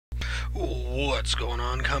What's going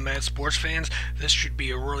on, combat sports fans? This should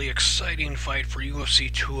be a really exciting fight for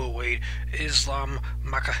UFC 208. Islam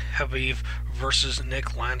Makhachev versus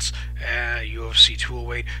Nik Lentz at UFC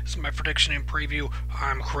 208. This is my prediction and preview.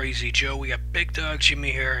 I'm Crazy Joe. We got Big Dog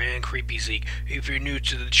Jimmy here and Creepy Zeke. If you're new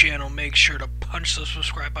to the channel, make sure to punch the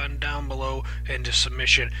subscribe button down below into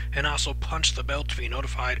submission, and also punch the bell to be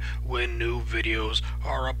notified when new videos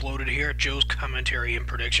are uploaded here at Joe's Commentary and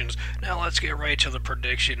Predictions. Now let's get right to the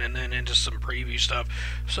prediction and then into some preview stuff.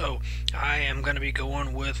 So I am going to be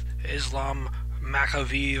going with Islam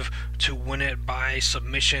Makhachev to win it by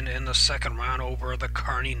submission in the second round over the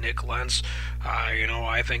carny Nik Lentz.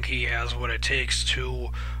 I think he has what it takes to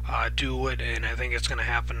do it, and I think it's going to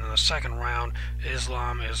happen in the second round.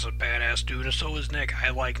 Islam is a badass dude, and so is Nik. I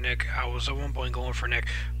like Nik. I was at one point going for Nik,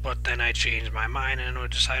 but then I changed my mind and I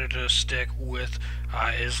decided to stick with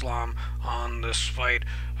Islam on this fight.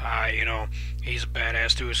 He's a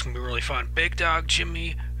badass dude. It's going to be really fun. Big Dog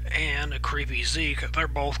Jimmy and Creepy Zeke, they're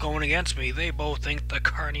both going against me. They both think the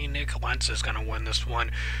carny Nik Lentz is going to win this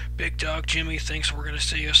one. Big Dog Jimmy thinks we're going to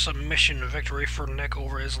see a submission victory for Nik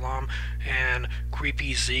over Islam, and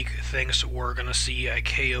Creepy Zeke thinks we're going to see a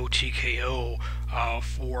KO TKO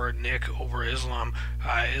for Nik over Islam.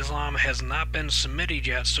 Islam has not been submitted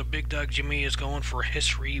yet, so Big Dog Jimmy is going for a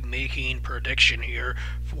history-making prediction here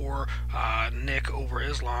for Nik over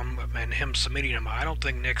Islam and him submitting him. I don't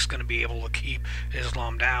think Nik's going to be able to keep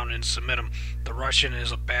Islam down and submit him. The Russian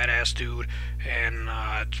is a badass dude, and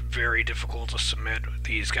it's very difficult to submit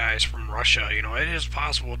these guys from Russia. It is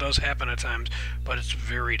possible, it does happen at times, but it's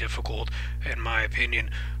very difficult in my opinion.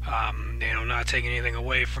 Not taking anything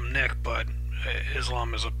away from Nik, but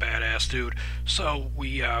Islam is a badass dude. So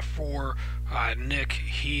for Nik,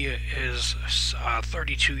 he is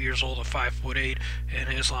 32 years old at 5'8",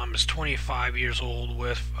 and Islam is 25 years old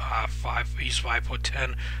with he's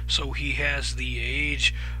 5'10", so he has the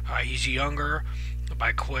age. He's younger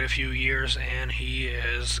by quite a few years, and he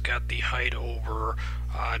has got the height over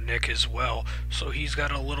Nik as well. So he's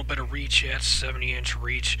got a little bit of reach at 70-inch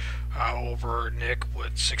reach over Nik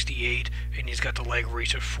with 68, and he's got the leg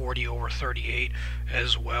reach of 40 over 38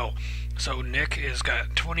 as well. So Nik has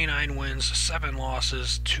got 29 wins, 7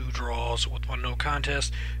 losses, 2 draws with 1 no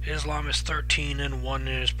contest. Islam is 13-1 in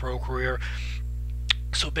his pro career.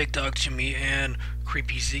 So Big Dog Jimmy and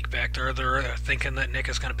Creepy Zeke back there, they're thinking that Nik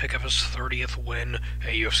is going to pick up his 30th win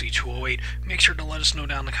at UFC 208. Make sure to let us know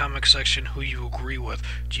down in the comment section who you agree with.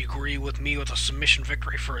 Do you agree with me with a submission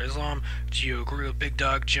victory for Islam? Do you agree with Big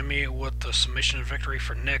Dog Jimmy with the submission victory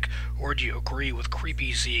for Nik? Or do you agree with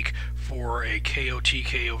Creepy Zeke for a KO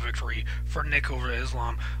TKO victory for Nik over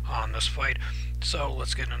Islam on this fight? So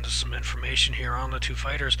let's get into some information here on the two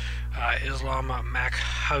fighters. Islam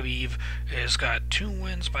Makhachev has got 2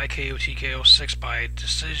 wins by KO TKO, 6 by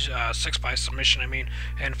decision, 6 by submission,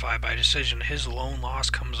 and 5 by decision. His lone loss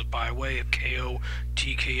comes by way of KO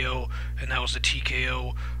TKO, and that was the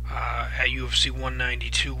TKO at UFC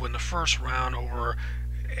 192 in the first round over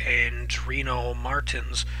Andrino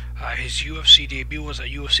Martins. His UFC debut was at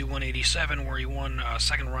UFC 187, where he won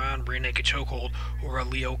second round rear naked chokehold over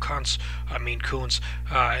Leo Kuntz.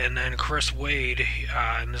 And then Chris Wade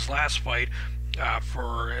in his last fight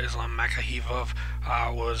for Islam Makhachev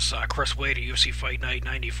was Chris Wade at UFC Fight Night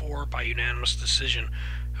 94 by unanimous decision.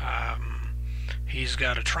 He's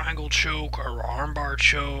got a triangle choke, or armbar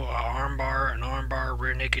choke, an armbar,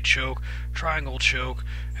 rear naked choke, triangle choke,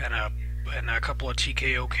 and a couple of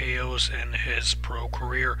TKO KOs in his pro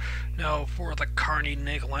career. Now, for the carny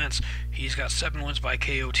Nik Lentz, he's got 7 wins by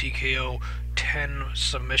KO TKO, 10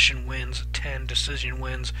 submission wins, 10 decision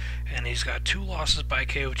wins, and he's got 2 losses by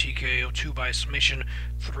KO TKO, 2 by submission,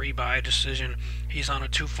 3 by decision. He's on a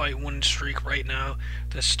 2-fight winning streak right now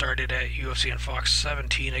that started at UFC and Fox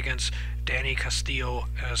 17 against Danny Castillo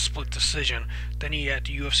in a split decision. Then he at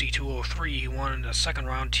UFC 203, he won a second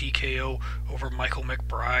round TKO over Michael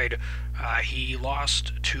McBride. He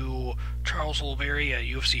lost to Charles Oliveira at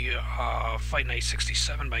UFC Fight Night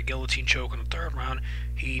 67 by guillotine choke in the third round.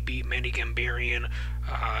 He beat Manny Gambarian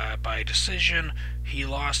by decision. He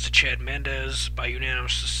lost to Chad Mendes by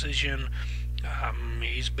unanimous decision.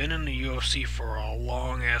 He's been in the UFC for a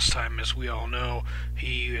long ass time, as we all know.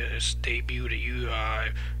 He has debuted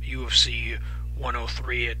at UFC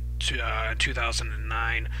 103 at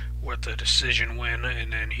 2009 with a decision win,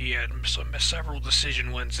 and then he had several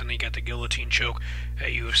decision wins, and he got the guillotine choke at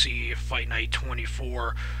UFC Fight Night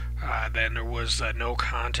 24. Then there was that no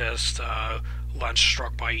contest Lentz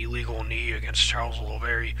struck by illegal knee against Charles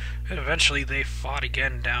Oliveira, and eventually they fought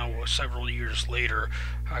again now several years later,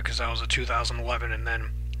 because that was in 2011, and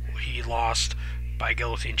then he lost by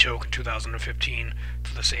guillotine choke in 2015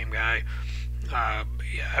 to the same guy.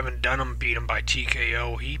 Evan Dunham beat him by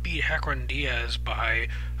TKO. He beat Hecron Diaz by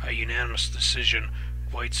a unanimous decision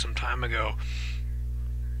quite some time ago.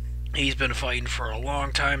 He's been fighting for a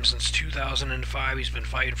long time, since 2005. He's been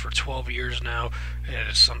fighting for 12 years now. And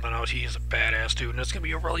it's something else. He is a badass dude, and it's going to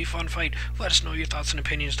be a really fun fight. Let us know your thoughts and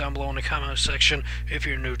opinions down below in the comment section. If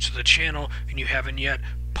you're new to the channel and you haven't yet,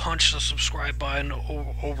 punch the subscribe button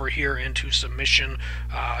over here into submission.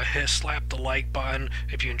 Slap the like button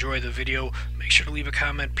if you enjoy the video. Make sure to leave a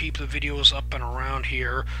comment. Peep the videos up and around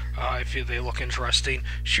here if they look interesting.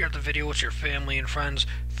 Share the video with your family and friends.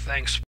 Thanks.